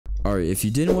Alright, if you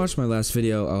didn't watch my last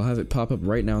video, I'll have it pop up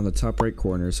right now in the top right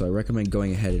corner, so I recommend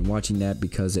going ahead and watching that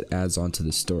because it adds on to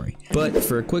the story. But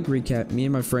for a quick recap, me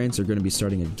and my friends are going to be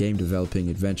starting a game developing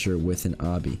adventure with an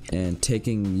Obby and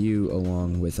taking you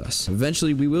along with us.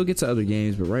 Eventually, we will get to other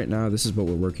games, but right now, this is what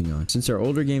we're working on. Since our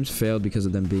older games failed because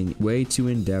of them being way too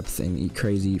in-depth and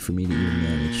crazy for me to even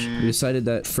manage, we decided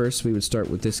that first we would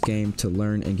start with this game to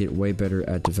learn and get way better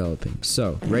at developing.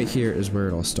 So, right here is where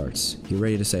it all starts. You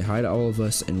ready to say hi to all of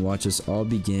us and watch us all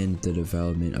begin the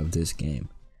development of this game.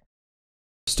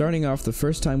 Starting off, the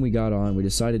first time we got on, we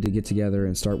decided to get together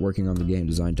and start working on the game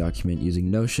design document using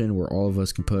Notion, where all of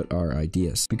us can put our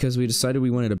ideas, because we decided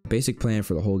we wanted a basic plan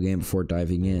for the whole game before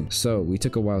diving in, so we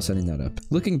took a while setting that up.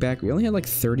 Looking back, we only had like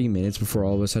 30 minutes before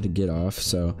all of us had to get off,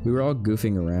 so we were all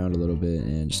goofing around a little bit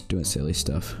and just doing silly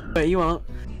stuff. What you want?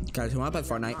 Guys, who want to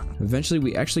play Fortnite? Eventually,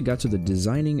 we actually got to the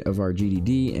designing of our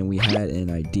GDD, and we had an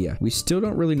idea. We still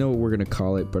don't really know what we're going to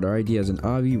call it, but our idea is an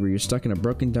Obby where you're stuck in a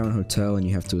broken down hotel and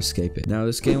you have to escape it. Now,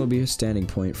 this game will be a standing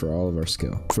point for all of our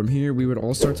skill. From here, we would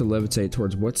all start to levitate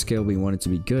towards what skill we wanted to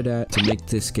be good at to make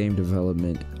this game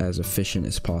development as efficient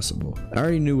as possible. I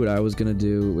already knew what I was going to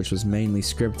do, which was mainly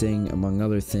scripting, among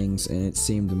other things, and it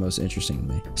seemed the most interesting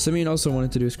to me. Simeon also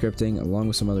wanted to do scripting, along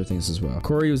with some other things as well.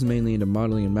 Corey was mainly into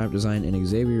modeling and map design, and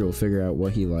Xavier will figure out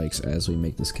what he likes as we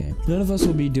make this game. None of us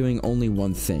will be doing only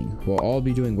one thing. We'll all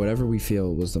be doing whatever we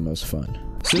feel was the most fun.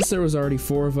 Since there was already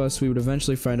 4 of us, we would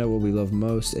eventually find out what we love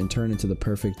most and turn into the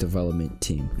perfect development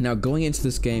team. Now, going into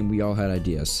this game, we all had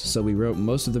ideas, so we wrote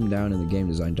most of them down in the game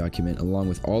design document, along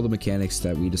with all the mechanics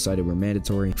that we decided were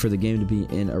mandatory for the game to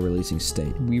be in a releasing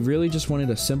state. We really just wanted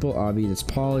a simple Obby that's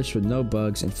polished with no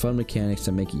bugs and fun mechanics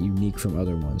to make it unique from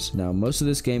other ones. Now, most of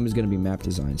this game is going to be map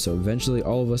design, so eventually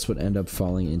all of us would end up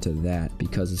falling into that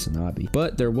because it's an Obby.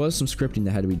 But there was some scripting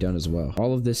that had to be done as well.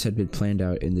 All of this had been planned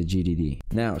out in the GDD.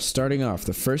 Now, starting off,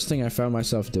 the first thing I found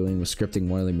myself doing was scripting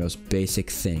one of the most basic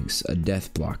things, a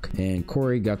death block, and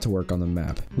Corey got to work on the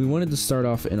map. We wanted to start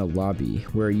off in a lobby,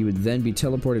 where you would then be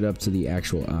teleported up to the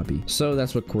actual Obby, so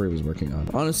that's what Corey was working on.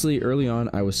 Honestly, early on,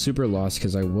 I was super lost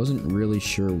because I wasn't really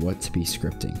sure what to be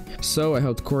scripting. So I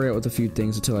helped Corey out with a few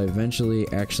things until I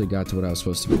eventually actually got to what I was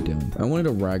supposed to be doing. I wanted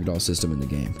a ragdoll system in the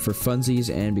game, for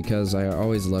funsies and because I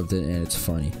always loved it and it's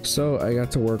funny. So I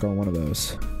got to work on one of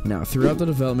those. Now, throughout the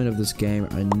development of this game,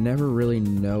 I never really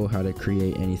know how to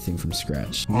create anything from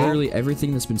scratch. Literally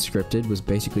everything that's been scripted was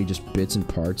basically just bits and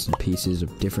parts and pieces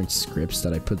of different scripts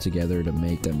that I put together to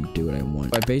make them do what I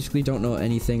want. I basically don't know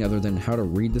anything other than how to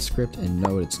read the script and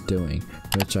know what it's doing,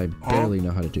 which I barely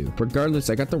know how to do. Regardless,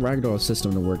 I got the ragdoll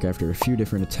system to work after a few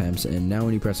different attempts, and now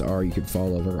when you press R, you can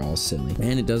fall over all silly.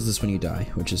 And it does this when you die,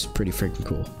 which is pretty freaking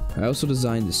cool. I also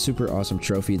designed this super awesome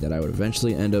trophy that I would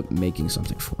eventually end up making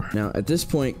something for. Now, at this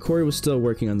point, Corey was still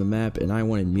working on the map, and I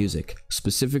wanted music.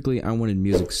 Specifically, I wanted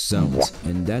music zones,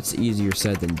 and that's easier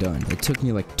said than done. It took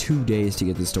me like 2 days to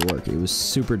get this to work. It was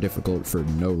super difficult for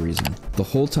no reason. The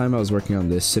whole time I was working on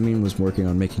this, Simeon was working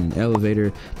on making an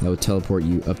elevator that would teleport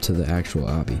you up to the actual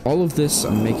Obby. All of this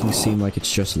I'm making seem like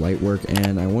it's just light work,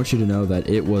 and I want you to know that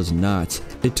it was not.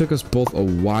 It took us both a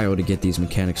while to get these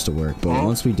mechanics to work, but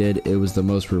once we did, it was the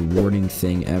most rewarding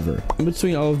thing ever. In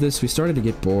between all of this, we started to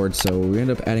get bored, so we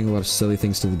ended up adding a lot of silly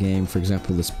things to the game. For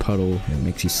example, this puddle that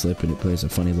makes you slip and it plays a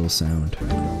funny little sound.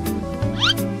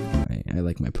 I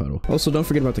like my puddle. Also, don't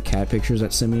forget about the cat pictures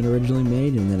that Simeon originally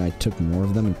made, and then I took more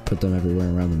of them and put them everywhere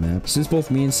around the map. Since both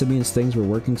me and Simeon's things were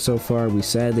working so far, we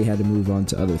sadly had to move on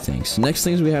to other things. The next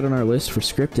things we had on our list for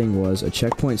scripting was a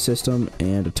checkpoint system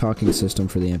and a talking system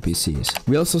for the NPCs.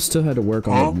 We also still had to work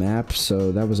on the map,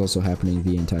 so that was also happening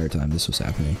the entire time this was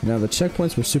happening. Now, the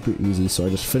checkpoints were super easy, so I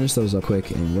just finished those up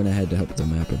quick and went ahead to help the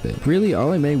map a bit. Really,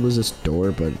 all I made was this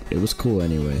door, but it was cool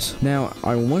anyways. Now,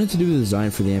 I wanted to do the design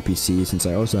for the NPCs since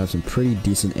I also have some pretty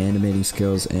decent animating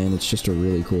skills, and it's just a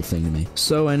really cool thing to me.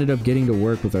 So I ended up getting to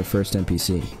work with our first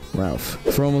NPC, Ralph.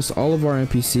 For almost all of our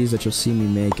NPCs that you'll see me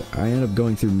make, I ended up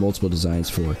going through multiple designs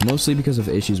for, mostly because of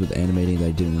issues with animating that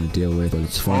I didn't want to deal with, but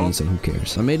it's funny, so who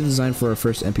cares. I made a design for our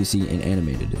first NPC and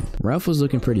animated it. Ralph was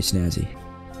looking pretty snazzy.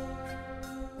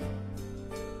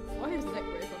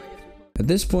 At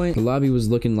this point, the lobby was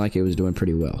looking like it was doing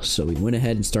pretty well, so we went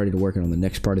ahead and started working on the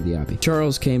next part of the Obby.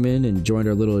 Charles came in and joined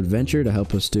our little adventure to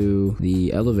help us do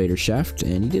the elevator shaft,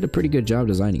 and he did a pretty good job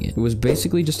designing it. It was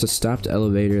basically just a stopped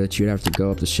elevator that you'd have to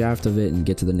go up the shaft of it and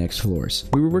get to the next floors.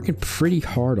 We were working pretty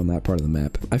hard on that part of the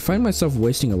map. I find myself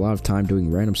wasting a lot of time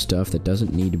doing random stuff that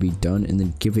doesn't need to be done and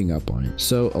then giving up on it.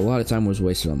 So a lot of time was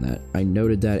wasted on that. I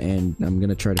noted that, and I'm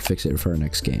gonna try to fix it for our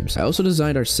next games. I also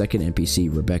designed our second NPC,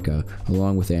 Rebecca,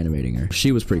 along with animating her.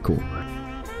 She was pretty cool.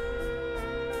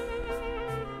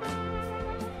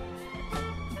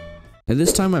 At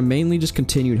this time, I mainly just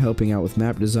continued helping out with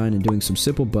map design and doing some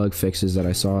simple bug fixes that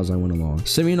I saw as I went along.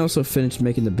 Simeon also finished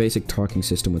making the basic talking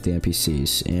system with the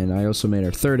NPCs, and I also made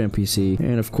our third NPC,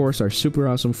 and of course our super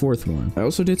awesome fourth one. I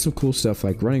also did some cool stuff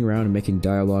like running around and making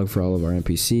dialogue for all of our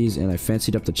NPCs, and I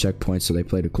fancied up the checkpoints so they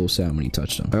played a cool sound when you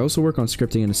touched them. I also work on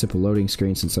scripting in a simple loading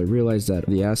screen since I realized that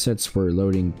the assets were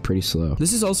loading pretty slow.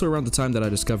 This is also around the time that I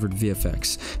discovered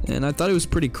VFX, and I thought it was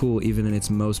pretty cool even in its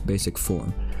most basic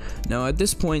form. Now at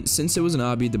this point, since it was an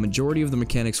obby, the majority of the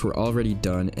mechanics were already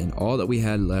done, and all that we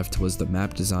had left was the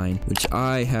map design, which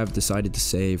I have decided to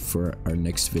save for our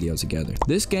next video together.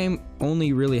 This game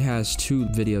only really has 2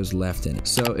 videos left in it,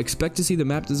 so expect to see the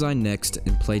map design next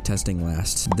and playtesting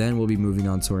last. Then we'll be moving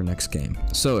on to our next game.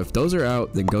 So if those are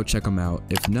out, then go check them out.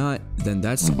 If not, then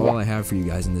that's all I have for you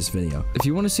guys in this video. If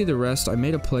you want to see the rest, I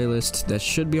made a playlist that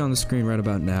should be on the screen right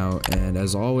about now, and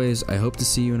as always, I hope to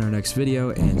see you in our next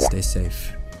video, and stay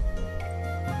safe.